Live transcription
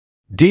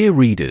Dear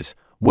readers,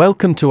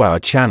 welcome to our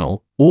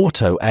channel,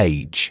 Auto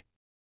Age.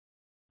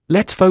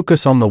 Let's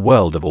focus on the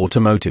world of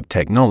automotive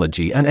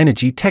technology and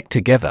energy tech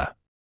together.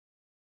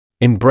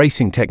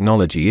 Embracing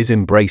technology is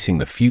embracing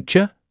the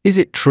future, is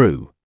it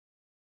true?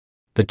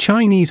 The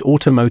Chinese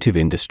automotive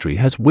industry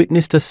has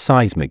witnessed a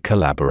seismic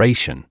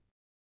collaboration.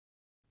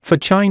 For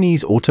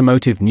Chinese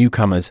automotive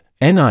newcomers,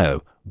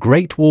 NIO,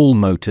 Great Wall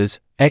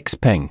Motors,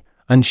 XPeng,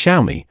 and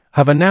Xiaomi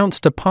have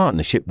announced a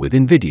partnership with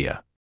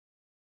NVIDIA.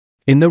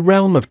 In the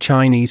realm of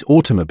Chinese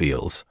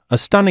automobiles, a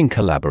stunning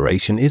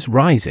collaboration is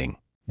rising,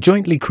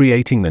 jointly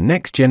creating the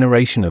next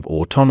generation of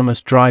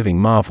autonomous driving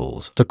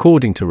marvels.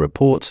 According to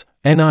reports,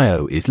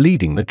 NIO is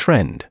leading the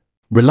trend,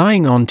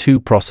 relying on two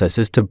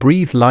processors to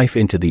breathe life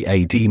into the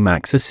AD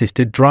Max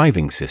assisted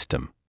driving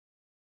system.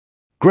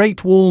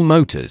 Great Wall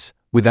Motors,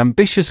 with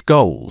ambitious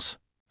goals,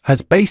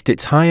 has based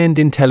its high-end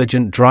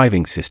intelligent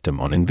driving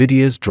system on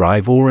NVIDIA's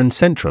Driver Orin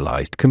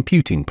centralized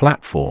computing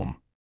platform.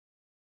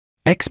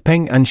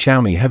 XPeng and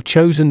Xiaomi have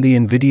chosen the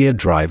NVIDIA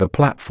Driver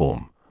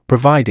platform,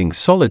 providing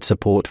solid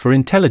support for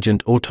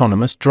intelligent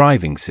autonomous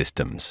driving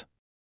systems.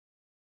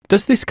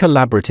 Does this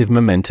collaborative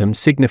momentum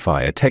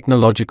signify a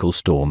technological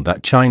storm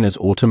that China's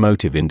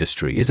automotive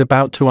industry is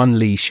about to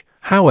unleash?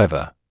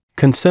 However,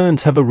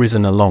 concerns have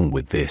arisen along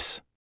with this.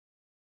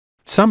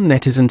 Some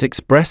netizens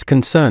express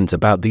concerns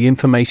about the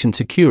information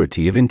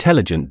security of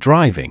intelligent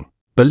driving,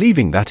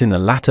 believing that in the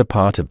latter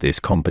part of this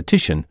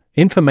competition,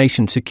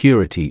 information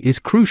security is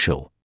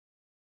crucial.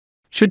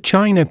 Should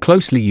China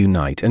closely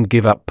unite and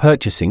give up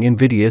purchasing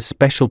NVIDIA's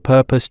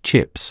special-purpose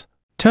chips,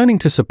 turning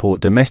to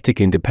support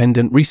domestic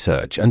independent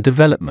research and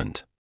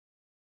development?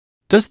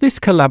 Does this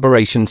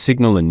collaboration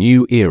signal a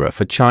new era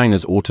for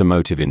China's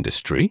automotive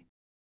industry?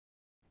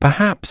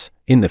 Perhaps,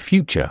 in the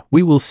future,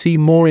 we will see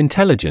more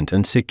intelligent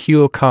and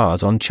secure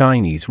cars on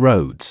Chinese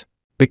roads,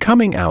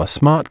 becoming our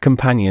smart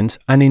companions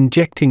and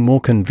injecting more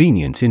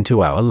convenience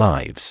into our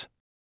lives.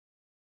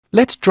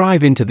 Let's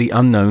drive into the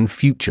unknown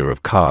future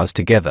of cars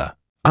together,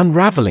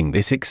 unraveling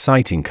this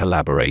exciting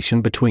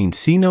collaboration between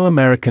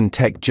Sino-American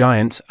tech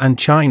giants and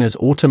China's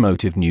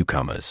automotive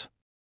newcomers.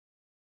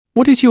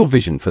 What is your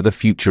vision for the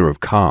future of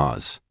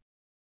cars?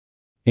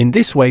 In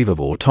this wave of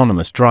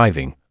autonomous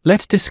driving,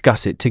 let's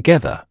discuss it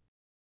together.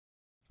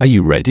 Are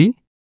you ready?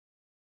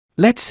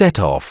 Let's set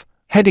off,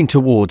 heading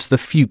towards the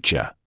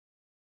future.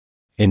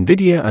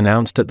 NVIDIA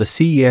announced at the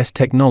CES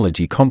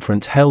Technology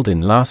Conference held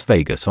in Las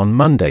Vegas on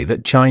Monday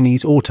that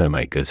Chinese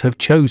automakers have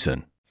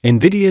chosen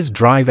NVIDIA's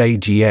Drive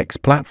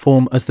AGX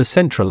platform as the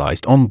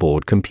centralized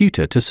onboard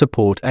computer to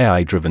support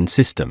AI-driven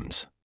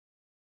systems.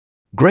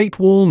 Great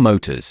Wall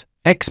Motors,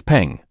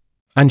 XPeng,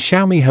 and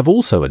Xiaomi have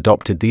also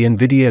adopted the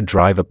NVIDIA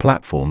Driver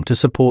platform to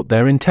support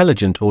their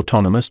intelligent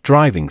autonomous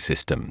driving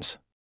systems.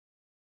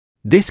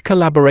 This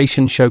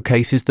collaboration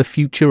showcases the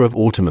future of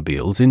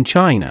automobiles in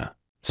China,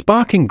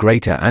 sparking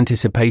greater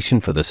anticipation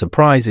for the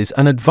surprises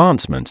and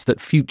advancements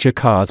that future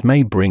cars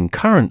may bring.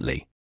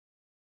 Currently,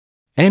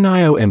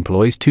 NIO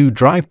employs two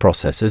drive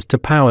processors to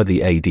power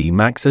the AD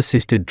Max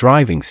assisted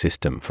driving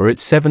system for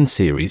its 7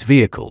 Series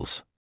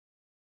vehicles.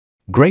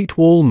 Great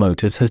Wall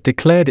Motors has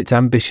declared its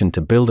ambition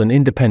to build an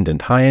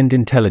independent high-end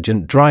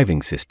intelligent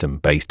driving system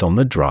based on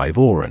the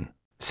Driver Orin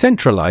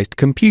centralized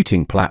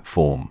computing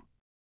platform.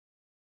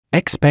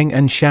 XPeng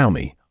and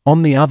Xiaomi,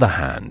 on the other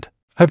hand,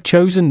 have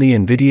chosen the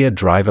NVIDIA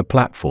Driver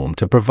platform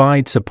to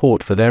provide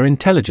support for their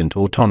intelligent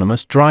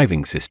autonomous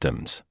driving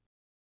systems.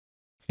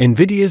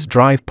 NVIDIA's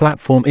Drive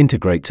platform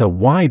integrates a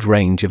wide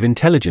range of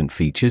intelligent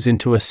features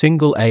into a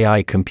single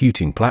AI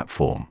computing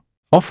platform,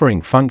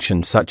 offering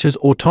functions such as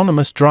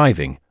autonomous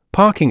driving,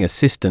 parking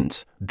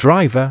assistance,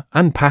 driver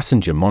and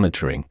passenger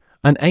monitoring,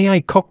 and AI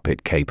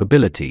cockpit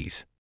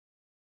capabilities.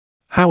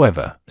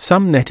 However,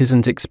 some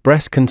netizens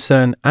express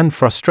concern and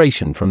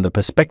frustration from the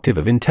perspective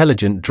of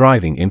intelligent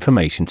driving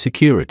information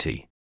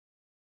security.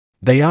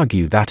 They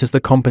argue that as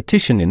the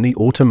competition in the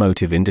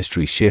automotive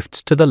industry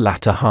shifts to the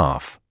latter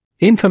half,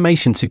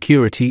 information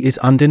security is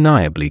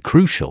undeniably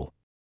crucial.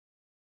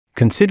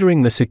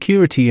 Considering the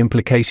security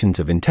implications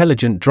of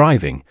intelligent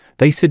driving,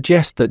 they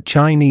suggest that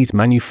Chinese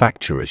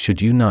manufacturers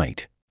should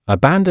unite,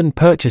 abandon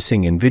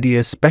purchasing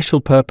NVIDIA's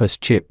special-purpose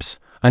chips,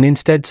 and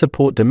instead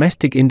support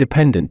domestic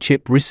independent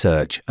chip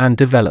research and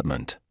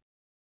development.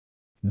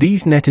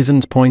 These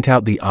netizens point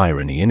out the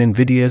irony in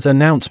NVIDIA's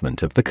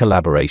announcement of the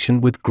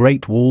collaboration with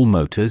Great Wall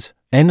Motors,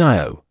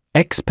 NIO,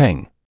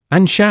 XPeng,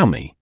 and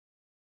Xiaomi.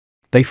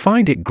 They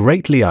find it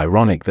greatly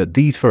ironic that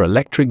these four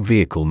electric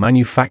vehicle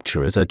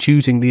manufacturers are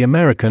choosing the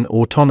American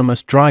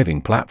autonomous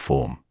driving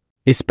platform,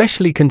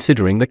 especially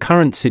considering the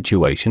current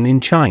situation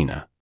in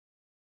China.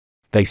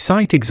 They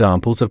cite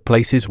examples of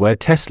places where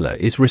Tesla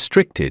is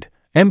restricted,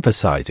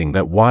 emphasizing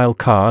that while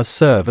cars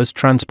serve as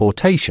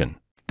transportation,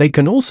 they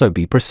can also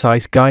be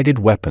precise guided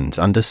weapons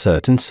under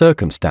certain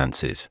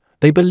circumstances.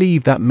 They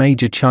believe that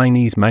major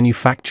Chinese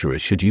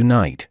manufacturers should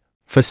unite,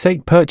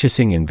 forsake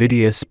purchasing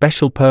NVIDIA's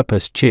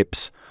special-purpose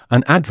chips,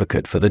 and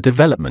advocate for the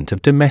development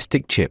of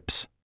domestic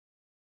chips.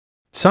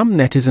 Some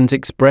netizens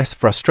express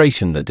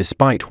frustration that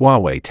despite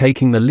Huawei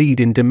taking the lead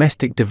in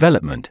domestic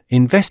development,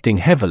 investing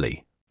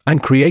heavily,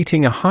 and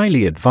creating a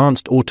highly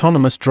advanced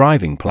autonomous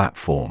driving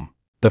platform,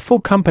 the four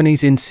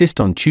companies insist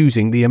on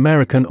choosing the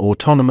American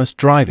autonomous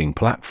driving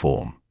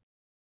platform.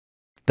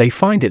 They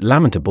find it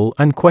lamentable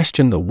and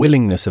question the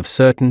willingness of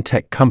certain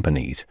tech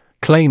companies,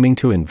 claiming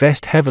to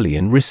invest heavily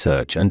in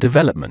research and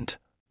development,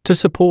 to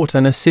support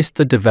and assist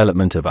the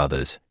development of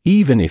others,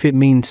 even if it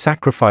means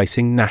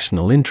sacrificing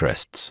national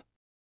interests.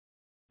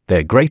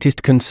 Their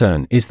greatest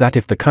concern is that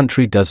if the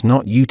country does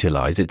not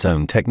utilize its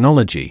own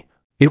technology,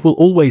 it will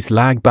always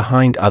lag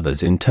behind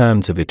others in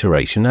terms of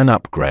iteration and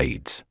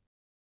upgrades.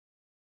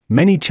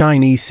 Many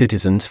Chinese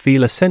citizens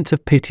feel a sense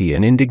of pity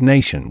and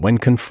indignation when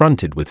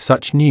confronted with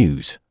such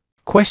news,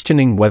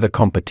 questioning whether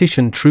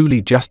competition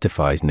truly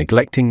justifies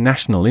neglecting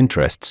national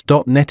interests.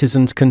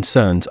 Netizens'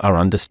 concerns are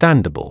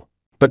understandable,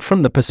 but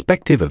from the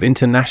perspective of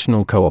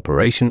international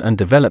cooperation and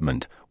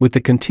development, with the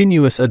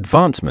continuous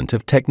advancement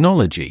of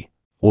technology,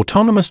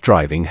 autonomous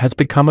driving has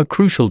become a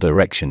crucial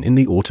direction in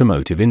the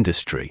automotive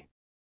industry.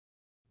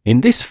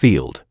 In this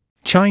field,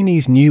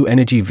 Chinese new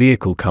energy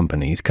vehicle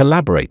companies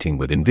collaborating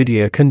with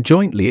NVIDIA can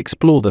jointly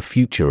explore the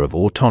future of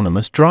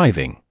autonomous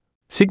driving,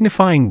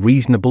 signifying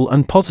reasonable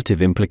and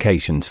positive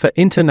implications for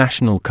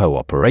international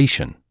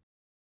cooperation.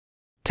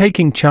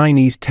 Taking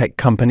Chinese tech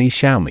company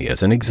Xiaomi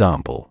as an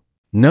example,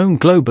 known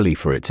globally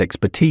for its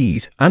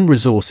expertise and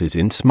resources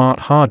in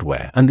smart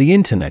hardware and the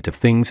Internet of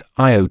Things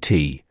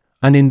 (IoT),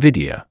 and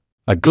NVIDIA,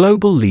 a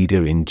global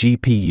leader in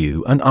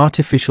GPU and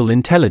artificial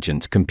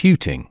intelligence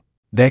computing,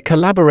 their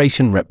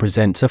collaboration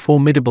represents a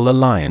formidable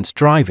alliance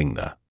driving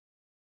the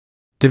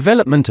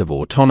development of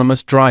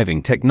autonomous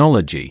driving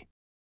technology.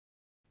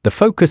 The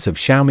focus of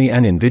Xiaomi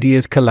and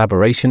NVIDIA's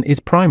collaboration is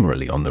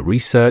primarily on the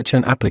research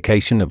and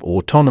application of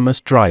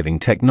autonomous driving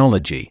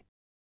technology.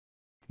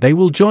 They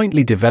will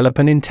jointly develop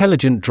an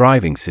intelligent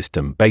driving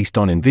system based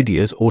on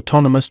NVIDIA's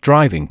autonomous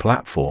driving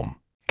platform,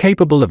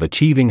 capable of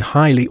achieving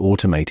highly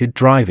automated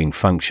driving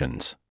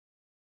functions.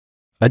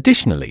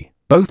 Additionally,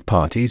 both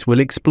parties will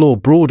explore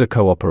broader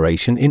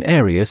cooperation in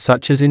areas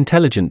such as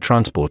intelligent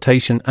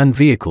transportation and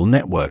vehicle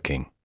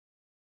networking.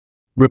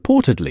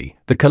 Reportedly,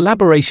 the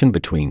collaboration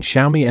between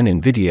Xiaomi and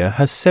NVIDIA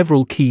has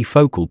several key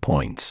focal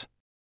points.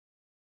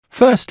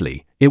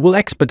 Firstly, it will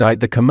expedite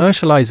the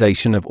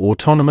commercialization of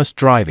autonomous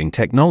driving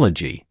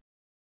technology.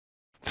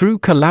 Through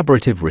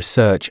collaborative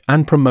research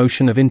and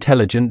promotion of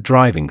intelligent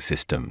driving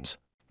systems,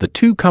 the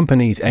two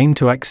companies aim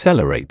to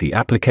accelerate the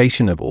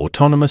application of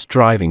autonomous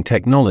driving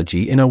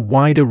technology in a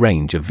wider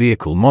range of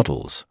vehicle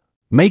models,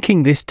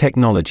 making this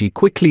technology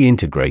quickly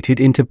integrated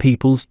into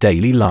people's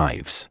daily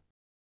lives.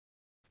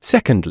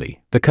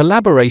 Secondly, the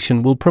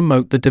collaboration will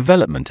promote the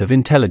development of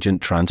intelligent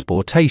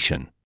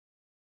transportation.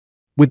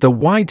 With the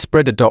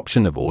widespread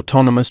adoption of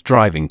autonomous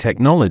driving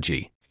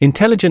technology,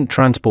 intelligent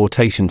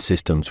transportation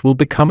systems will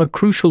become a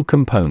crucial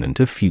component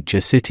of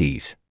future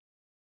cities.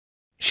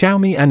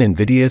 Xiaomi and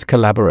NVIDIA's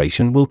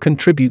collaboration will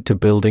contribute to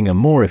building a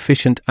more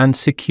efficient and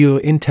secure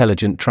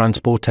intelligent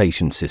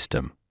transportation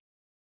system.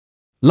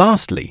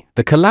 Lastly,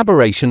 the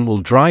collaboration will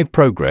drive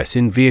progress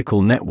in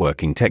vehicle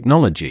networking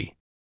technology.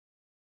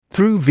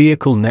 Through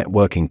vehicle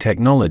networking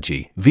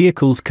technology,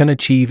 vehicles can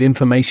achieve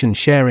information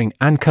sharing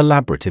and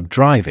collaborative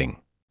driving,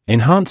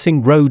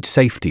 enhancing road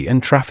safety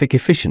and traffic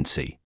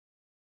efficiency.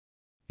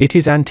 It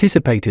is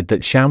anticipated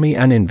that Xiaomi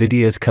and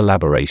NVIDIA's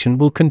collaboration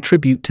will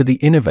contribute to the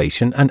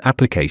innovation and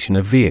application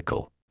of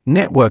vehicle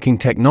networking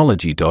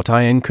technology.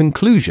 In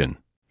conclusion,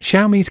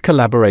 Xiaomi's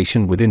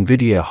collaboration with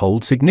NVIDIA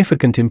holds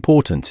significant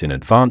importance in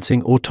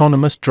advancing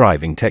autonomous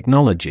driving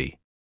technology.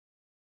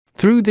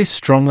 Through this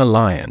strong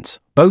alliance,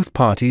 both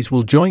parties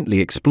will jointly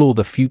explore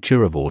the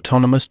future of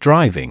autonomous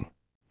driving,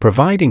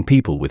 providing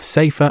people with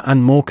safer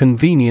and more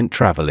convenient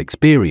travel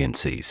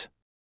experiences.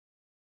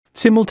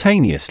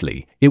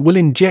 Simultaneously, it will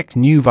inject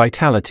new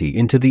vitality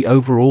into the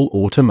overall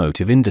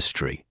automotive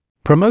industry,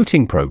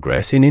 promoting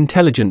progress in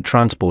intelligent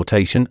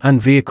transportation and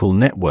vehicle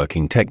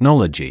networking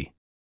technology.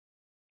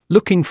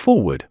 Looking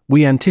forward,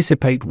 we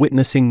anticipate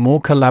witnessing more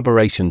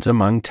collaborations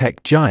among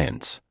tech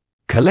giants,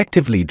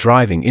 collectively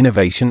driving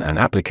innovation and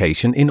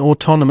application in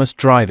autonomous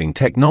driving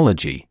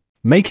technology,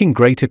 making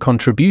greater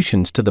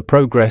contributions to the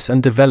progress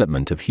and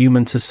development of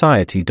human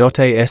society.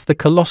 As the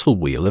colossal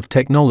wheel of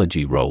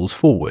technology rolls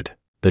forward,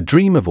 the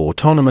dream of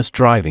autonomous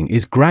driving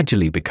is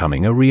gradually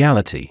becoming a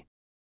reality.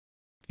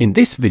 In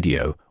this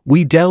video,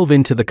 we delve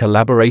into the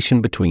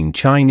collaboration between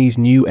Chinese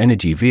new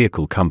energy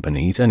vehicle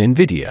companies and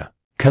NVIDIA,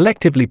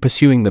 collectively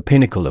pursuing the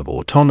pinnacle of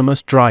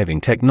autonomous driving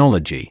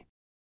technology.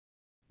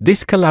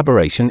 This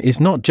collaboration is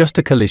not just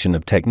a collision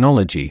of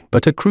technology,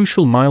 but a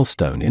crucial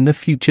milestone in the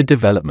future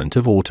development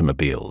of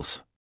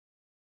automobiles.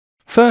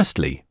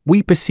 Firstly,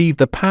 we perceive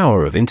the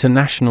power of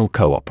international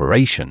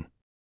cooperation.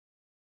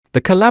 The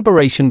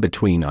collaboration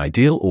between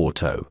Ideal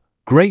Auto,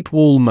 Great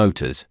Wall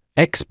Motors,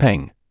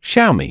 XPeng,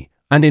 Xiaomi,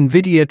 and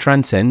NVIDIA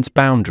transcends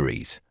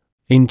boundaries,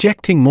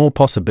 injecting more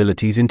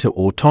possibilities into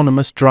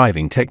autonomous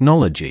driving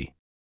technology.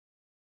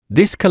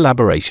 This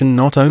collaboration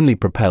not only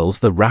propels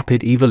the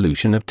rapid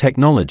evolution of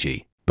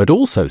technology, but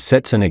also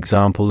sets an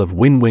example of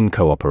win-win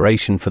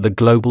cooperation for the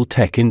global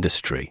tech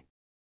industry.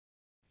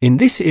 In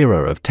this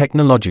era of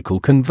technological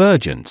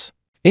convergence,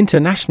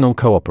 international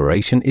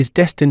cooperation is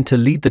destined to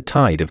lead the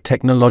tide of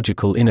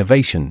technological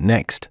innovation.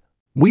 Next,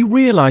 we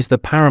realize the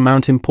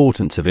paramount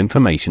importance of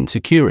information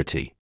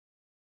security.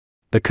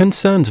 The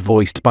concerns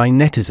voiced by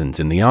netizens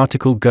in the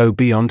article go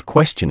beyond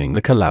questioning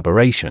the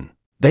collaboration.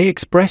 They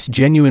express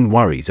genuine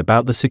worries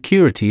about the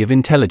security of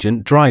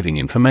intelligent driving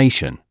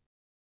information.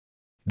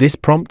 This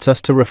prompts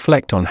us to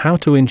reflect on how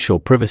to ensure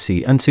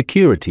privacy and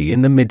security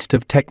in the midst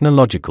of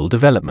technological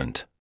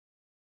development.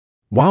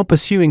 While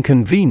pursuing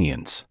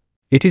convenience,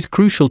 it is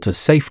crucial to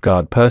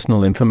safeguard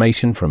personal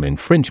information from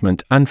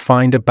infringement and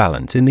find a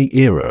balance in the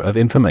era of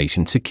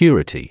information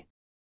security.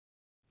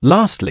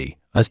 Lastly,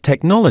 as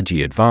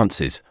technology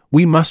advances,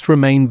 we must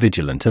remain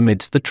vigilant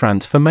amidst the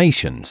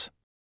transformations.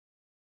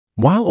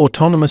 While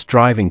autonomous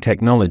driving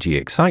technology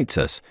excites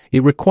us,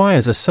 it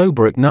requires a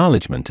sober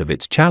acknowledgement of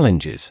its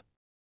challenges.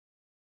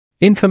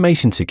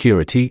 Information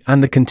security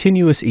and the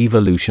continuous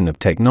evolution of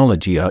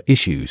technology are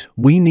issues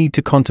we need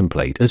to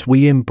contemplate as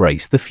we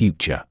embrace the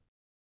future.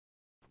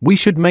 We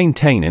should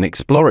maintain an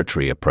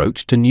exploratory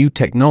approach to new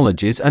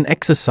technologies and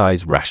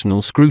exercise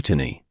rational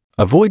scrutiny,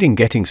 avoiding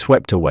getting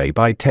swept away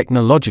by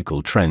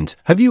technological trends.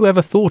 Have you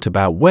ever thought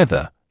about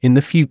whether, in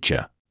the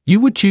future, you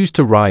would choose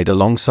to ride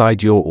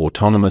alongside your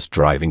autonomous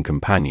driving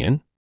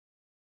companion?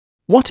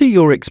 What are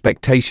your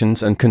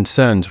expectations and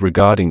concerns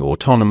regarding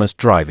autonomous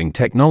driving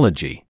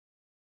technology?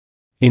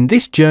 In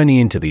this journey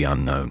into the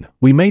unknown,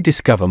 we may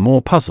discover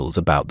more puzzles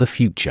about the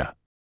future.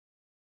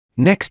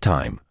 Next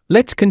time,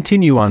 let's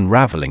continue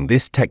unraveling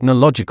this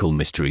technological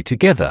mystery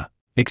together,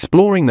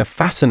 exploring the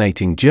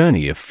fascinating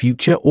journey of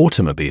future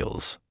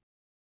automobiles.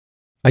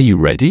 Are you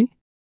ready?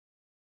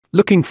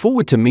 Looking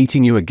forward to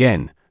meeting you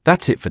again.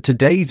 That's it for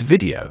today's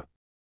video.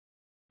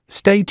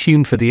 Stay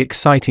tuned for the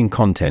exciting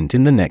content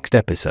in the next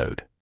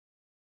episode.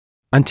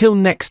 Until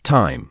next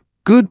time,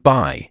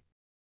 goodbye.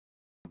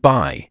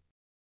 Bye.